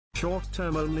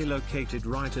Short-term only, located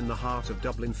right in the heart of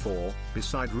Dublin 4,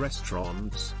 beside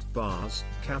restaurants, bars,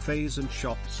 cafes and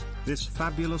shops, this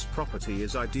fabulous property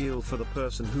is ideal for the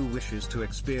person who wishes to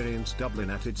experience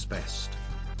Dublin at its best.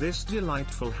 This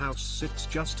delightful house sits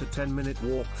just a 10-minute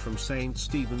walk from St.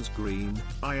 Stephen's Green,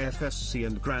 IFSC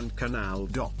and Grand Canal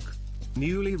Dock.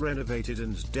 Newly renovated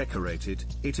and decorated,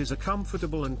 it is a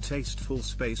comfortable and tasteful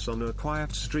space on a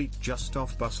quiet street just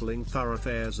off bustling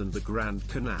thoroughfares and the Grand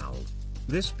Canal.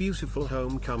 This beautiful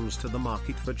home comes to the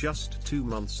market for just 2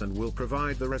 months and will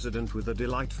provide the resident with a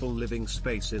delightful living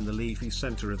space in the leafy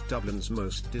centre of Dublin's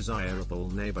most desirable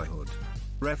neighbourhood.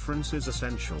 Reference is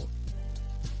essential.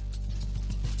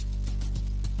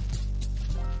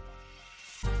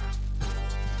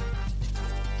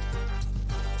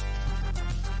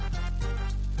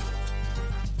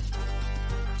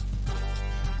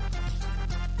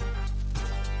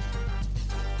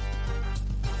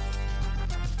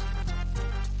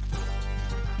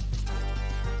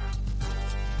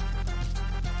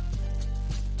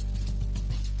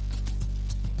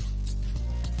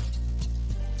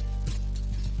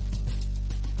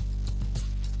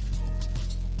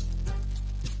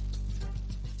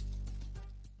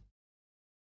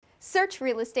 Search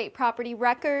real estate property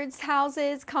records,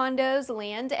 houses, condos,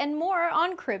 land, and more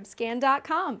on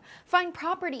cribscan.com. Find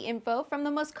property info from the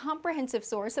most comprehensive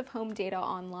source of home data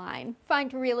online.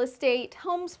 Find real estate,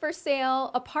 homes for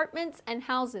sale, apartments, and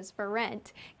houses for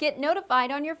rent. Get notified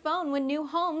on your phone when new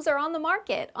homes are on the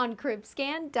market on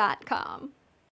cribscan.com.